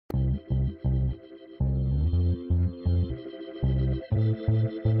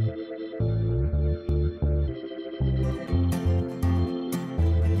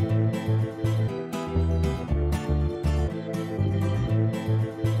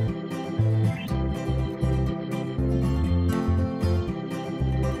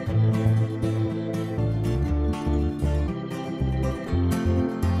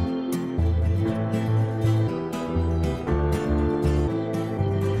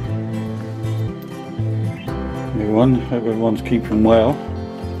everyone, hope everyone's keeping well.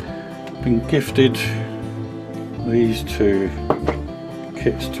 Been gifted these two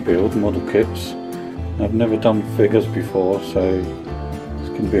kits to build, model kits. I've never done figures before, so it's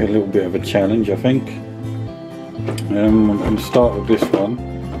going to be a little bit of a challenge, I think. I'm going to start with this one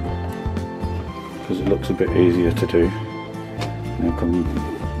because it looks a bit easier to do. I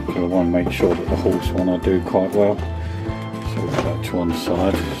want to make sure that the horse one I do quite well. So put that to one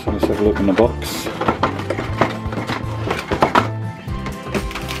side. So let's have a look in the box.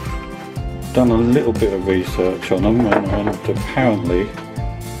 Done a little bit of research on them, and apparently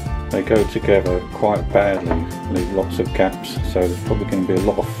they go together quite badly, leave lots of gaps, so there's probably going to be a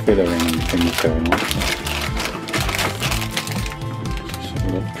lot of fillering and things going on. Let's have a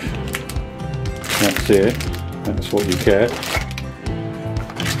look. That's it, that's what you get.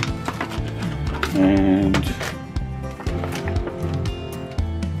 And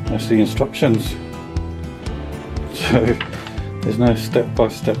that's the instructions. So there's no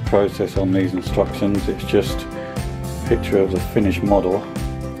step-by-step process on these instructions, it's just a picture of the finished model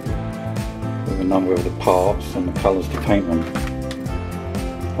with a number of the parts and the colours to paint them.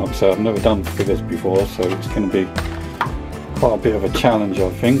 Like I say, I've never done figures before, so it's going to be quite a bit of a challenge,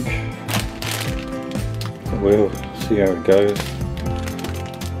 I think. But we'll see how it goes.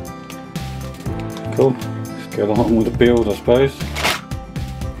 Cool, let's get on with the build, I suppose.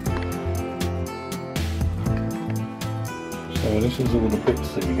 So this is all the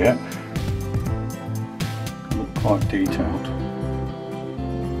bits that you get. They look quite detailed.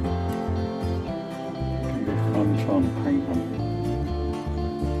 It's going to be fun trying to paint them.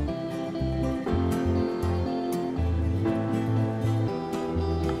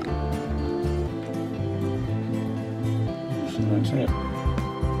 So that's it.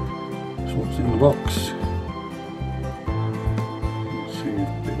 That's what's in the box. Let's see a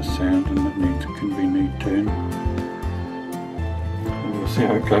bit of sound and that can be doing. We'll see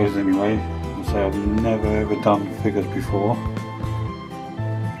how it goes anyway. I'll say I've never ever done figures before. I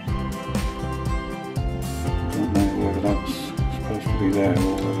don't know whether that's supposed to be there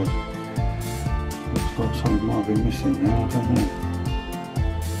or whether looks like something might be missing now, I don't know.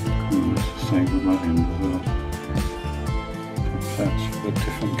 And it's the same on that end as well. That's for a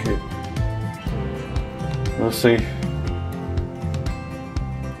different kit. We'll see.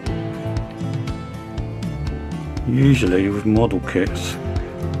 Usually with model kits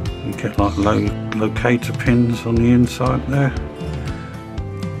you get like locator pins on the inside there,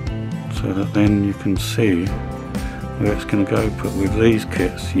 so that then you can see where it's going to go, but with these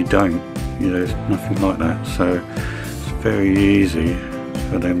kits you don't, there's nothing like that, so it's very easy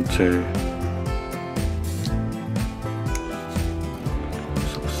for them to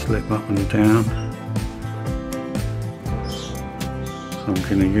sort of slip up and down. So I'm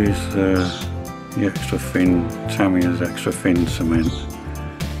going to use the extra thin, Tamiya's extra thin cement,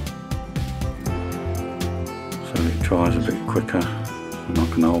 so it dries a bit quicker and I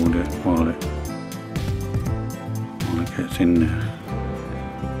can hold it while it gets in there. I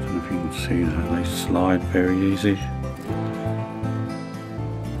don't know if you can see that, they slide very easy.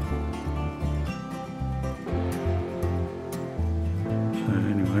 So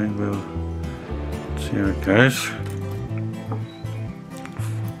anyway, we'll see how it goes.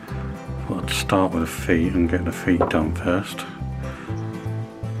 I'll start with the feet and get the feet done first.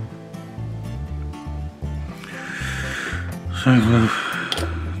 So we'll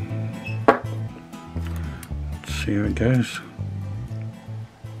see how it goes.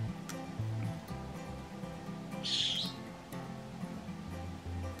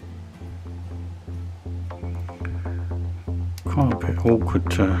 Quite a bit awkward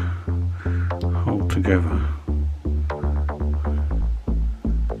to hold together.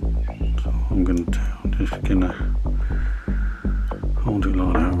 I'm just going to hold it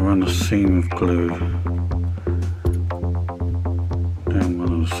like that, run a seam of glue down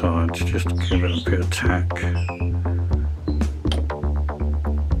one of the sides just to give it a bit of tack.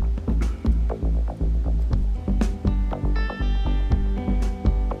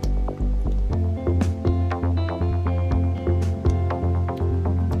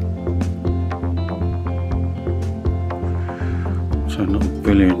 So not a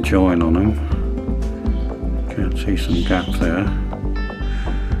brilliant join on them. Can see some gap there.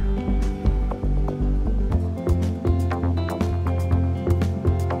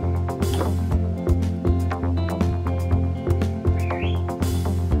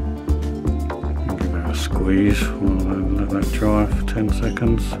 Give it a squeeze. We'll let that dry for 10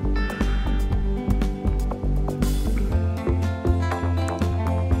 seconds.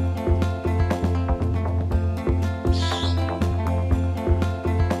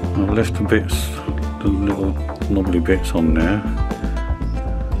 I'll lift the bits the little knobbly bits on there.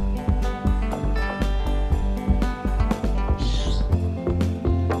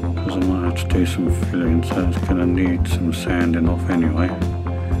 Because I might have to do some filling, so it's going to need some sanding off anyway.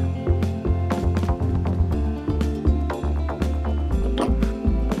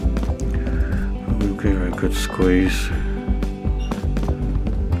 But we'll give it a good squeeze.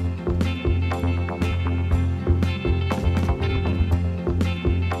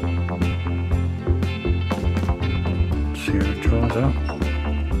 Up.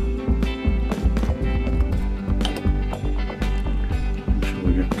 So we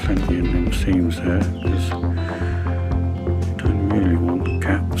get plenty in them seams there, because we don't really want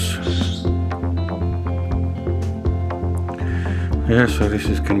gaps. Yeah, so this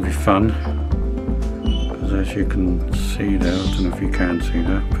is going to be fun, because as you can see there, I don't know if you can see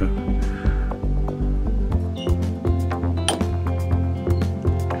that, but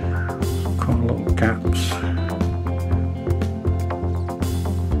quite a lot of gaps.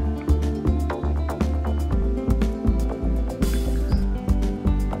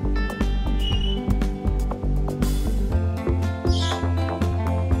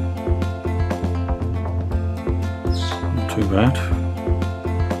 Too bad.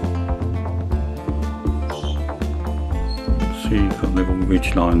 See, you've got little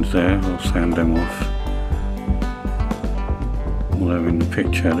ridge lines there. I'll sand them off. Although in the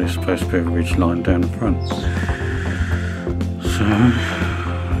picture there's supposed to be a ridge line down the front. So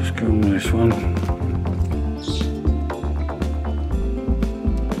let's go on this one.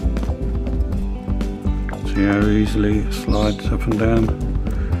 See how easily it slides up and down.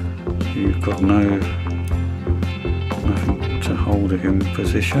 You've got nothing to hold it in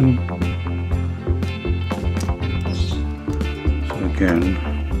position. So again,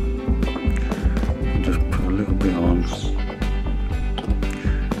 I'll just put a little bit on,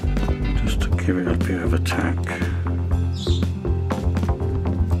 just to give it a bit of a tack.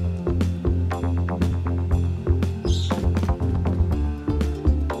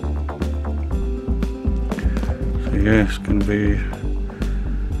 So yeah, it's going to be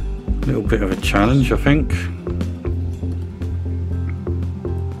a little bit of a challenge, I think.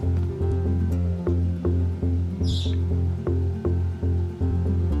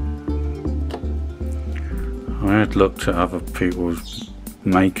 I had looked at other people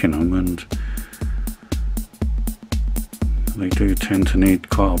making them, and they do tend to need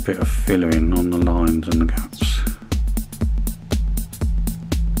quite a bit of filling on the lines and the gaps.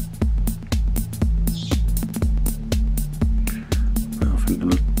 But I think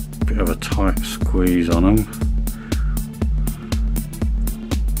a bit of a tight squeeze on them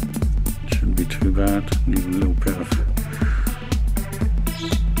shouldn't be too bad. Need a little bit of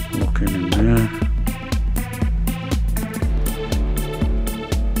locking in there.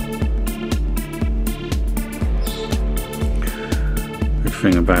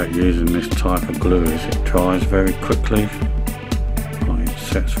 Thing about using this type of glue is it dries very quickly. It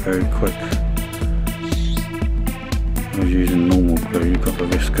sets very quick. If you're using normal glue, you've got the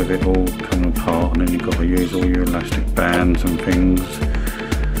risk of it all coming apart, and then you've got to use all your elastic bands and things.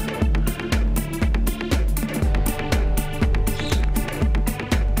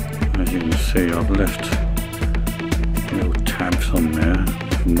 As you can see, I've left little tabs on there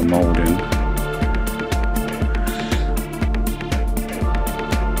from the moulding.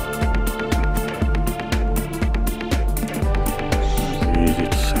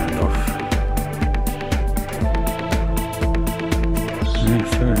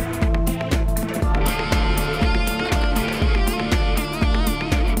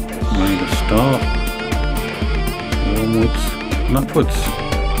 Made a start, onwards and upwards.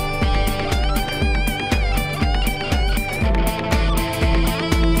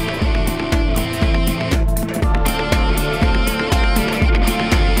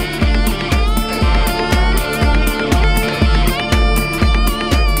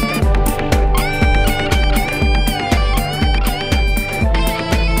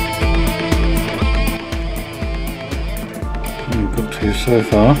 We've got to so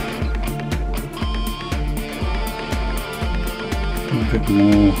far. A bit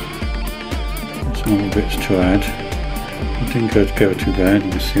more, some other bits to add. It didn't go together too bad.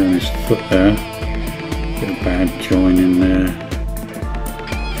 You can see on his foot there, a bit of bad join in there,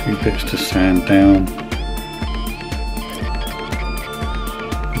 a few bits to sand down.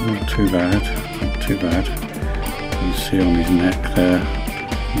 Not too bad, not too bad. You can see on his neck there,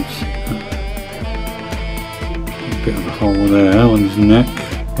 you can see that. A bit of a hole there on his neck,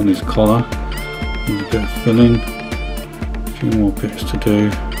 on his collar, there's a bit of filling. Few more bits to do, a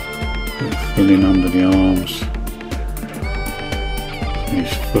bit of filling under the arms.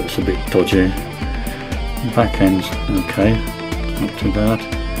 His foot's a bit dodgy, Back end's okay, not too bad.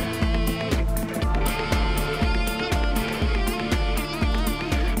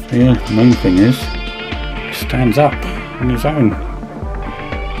 But yeah, the main thing is it stands up on its own.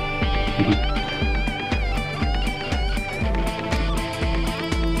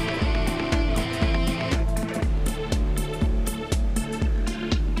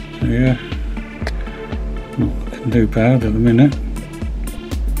 So yeah, not looking too bad at the minute.